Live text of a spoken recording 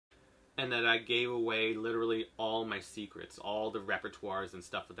and that I gave away literally all my secrets, all the repertoires and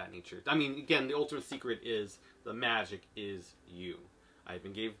stuff of that nature. I mean, again, the ultimate secret is the magic is you. I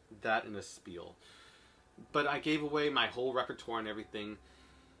even gave that in a spiel. But I gave away my whole repertoire and everything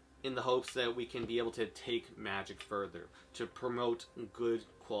in the hopes that we can be able to take magic further, to promote good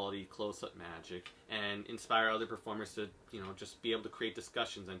quality close-up magic and inspire other performers to, just be able to create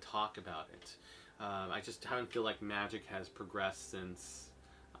discussions and talk about it. I just haven't feel like magic has progressed since...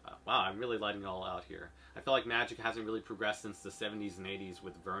 wow, I'm really lighting it all out here. I feel like magic hasn't really progressed since the 70s and 80s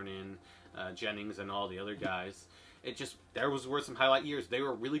with Vernon, Jennings, and all the other guys. There were some highlight years. They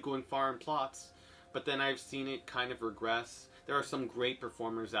were really going far in plots, but then I've seen it kind of regress. There are some great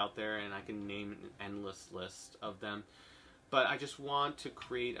performers out there, and I can name an endless list of them. But I just want to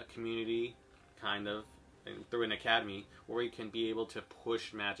create a community, kind of, through an academy, where we can be able to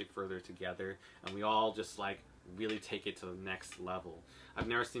push magic further together, and we all just, really take it to the next level. I've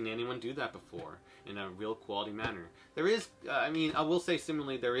never seen anyone do that before in a real quality manner. There is, I will say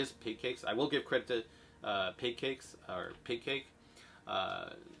similarly, there is Pig Cakes. I will give credit to Pig Cakes, or Pig Cake.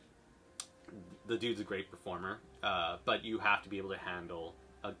 The dude's a great performer, but you have to be able to handle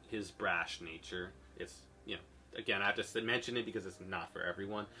his brash nature. It's, again, I have to mention it because it's not for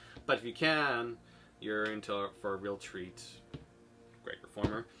everyone. But if you can, you're in for a real treat. Great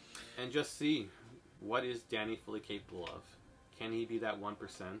performer. And just see, what is Danny fully capable of? Can he be that 1%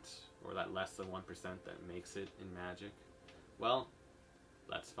 or that less than 1% that makes it in Magic? Well,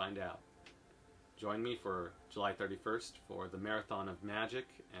 let's find out. Join me for July 31st for the Marathon of Magic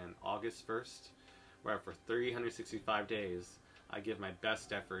and August 1st, where for 365 days I give my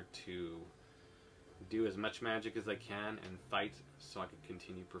best effort to do as much magic as I can and fight so I can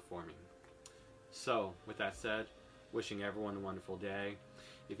continue performing. So, with that said, wishing everyone a wonderful day.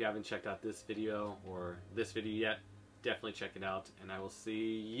 If you haven't checked out this video or this video yet, definitely check it out, and I will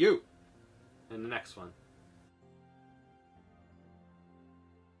see you in the next one.